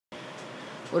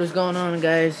What is going on,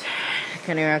 guys?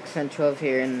 Kenny Rocks 12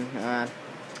 here, and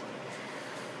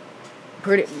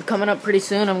coming up pretty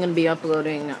soon. I'm gonna be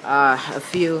uploading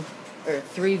three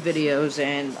videos,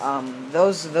 and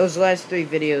those last three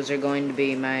videos are going to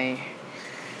be my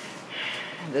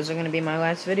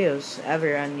last videos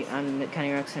ever on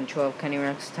Kenny Rocks 12. Kenny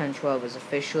Rocks 12 is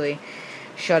officially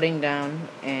shutting down,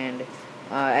 and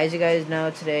as you guys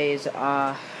know, today is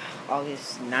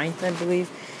August 9th, I believe.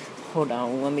 Hold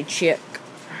on, let me check.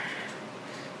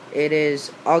 It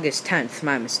is August 10th,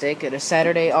 my mistake. It is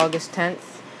Saturday, August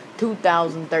 10th,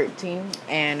 2013,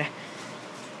 and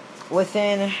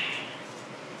within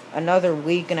another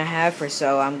week and a half or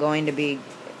so, I'm going to be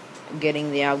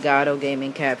getting the Elgato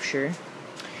gaming capture,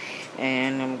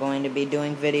 and I'm going to be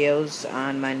doing videos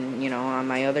on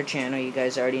my other channel. You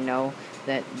guys already know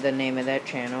that the name of that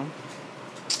channel,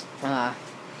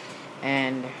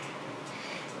 and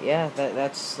yeah,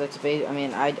 that's I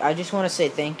mean, I just want to say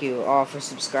thank you all for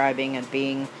subscribing and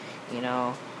being,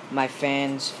 my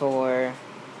fans for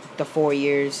the 4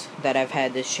 years that I've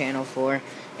had this channel for,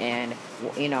 and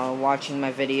watching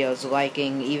my videos,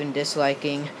 liking, even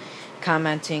disliking,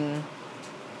 commenting,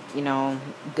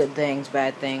 good things,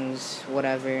 bad things,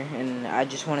 whatever. And I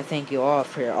just want to thank you all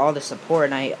for all the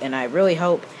support, and I really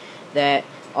hope that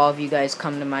all of you guys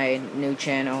come to my new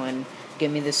channel and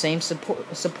give me the same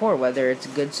support, whether it's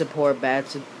good support, bad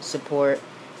support,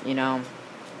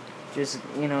 just,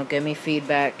 give me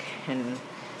feedback, and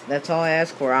that's all I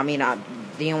ask for. I mean,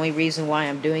 the only reason why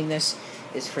I'm doing this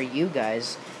is for you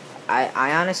guys.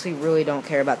 I honestly really don't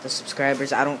care about the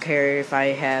subscribers. I don't care if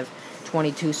I have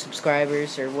 22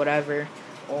 subscribers or whatever,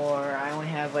 or I only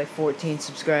have like 14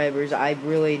 subscribers. I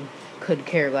really could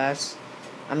care less.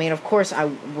 I mean, of course, I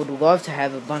would love to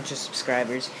have a bunch of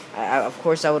subscribers. Of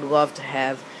course, I would love to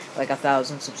have like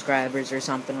 1,000 subscribers or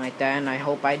something like that, and I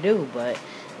hope I do. But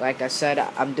like I said,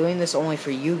 I'm doing this only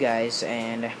for you guys,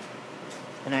 and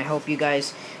I hope you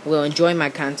guys will enjoy my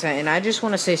content. And I just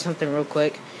want to say something real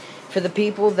quick. For the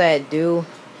people that do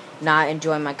not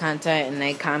enjoy my content and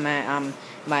they comment on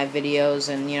my videos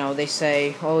and, they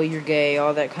say, oh, you're gay,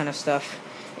 all that kind of stuff,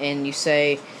 and you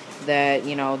say that,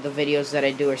 the videos that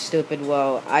I do are stupid,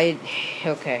 well,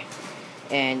 okay,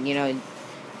 and,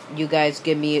 you guys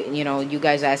give me, you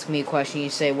guys ask me a question, you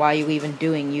say, why are you even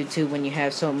doing YouTube when you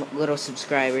have so little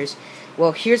subscribers?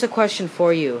 Well, here's a question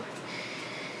for you.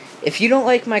 If you don't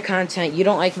like my content, you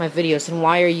don't like my videos, then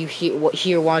why are you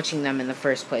here watching them in the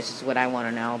first place is what I want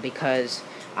to know. Because,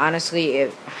 honestly,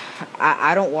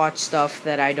 I don't watch stuff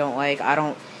that I don't like. I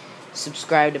don't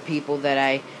subscribe to people that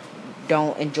I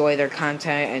don't enjoy their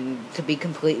content. And to be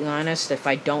completely honest, if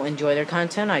I don't enjoy their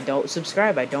content, I don't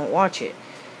subscribe. I don't watch it.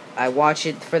 I watch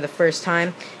it for the first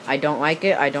time. I don't like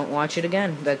it. I don't watch it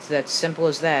again. That's simple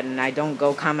as that. And I don't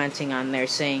go commenting on there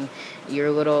saying you're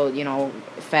a little,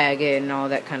 faggot and all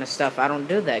that kind of stuff. I don't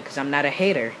do that because I'm not a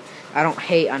hater. I don't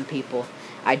hate on people.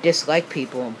 I dislike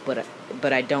people,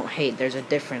 but I don't hate. There's a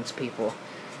difference, people.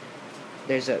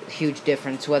 There's a huge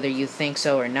difference whether you think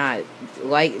so or not.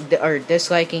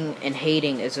 Disliking and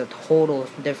hating is a total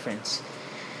difference.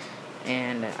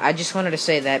 And I just wanted to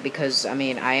say that because, I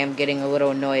mean, I am getting a little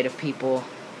annoyed of people,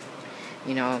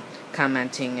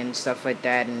 commenting and stuff like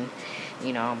that, and,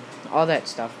 all that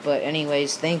stuff. But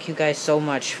anyways, thank you guys so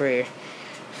much for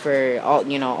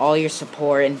all your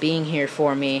support and being here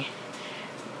for me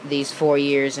these 4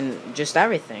 years and just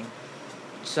everything.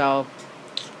 So,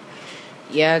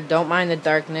 yeah, don't mind the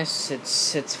darkness.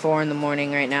 It's 4 in the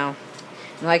morning right now.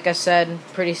 And like I said,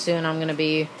 pretty soon I'm going to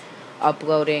be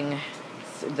uploading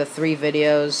the 3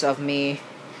 videos of me,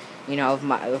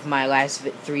 of my last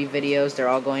 3 videos. They're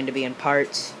all going to be in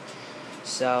parts.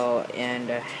 So,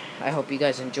 and I hope you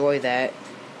guys enjoy that.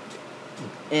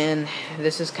 And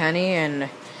this is Kenny, and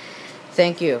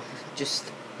thank you.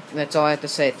 Just, that's all I have to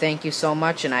say. Thank you so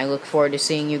much, and I look forward to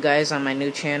seeing you guys on my new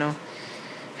channel.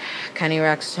 Kenny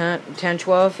Rocks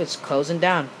 1012, it's closing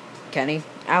down. Kenny,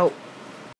 out.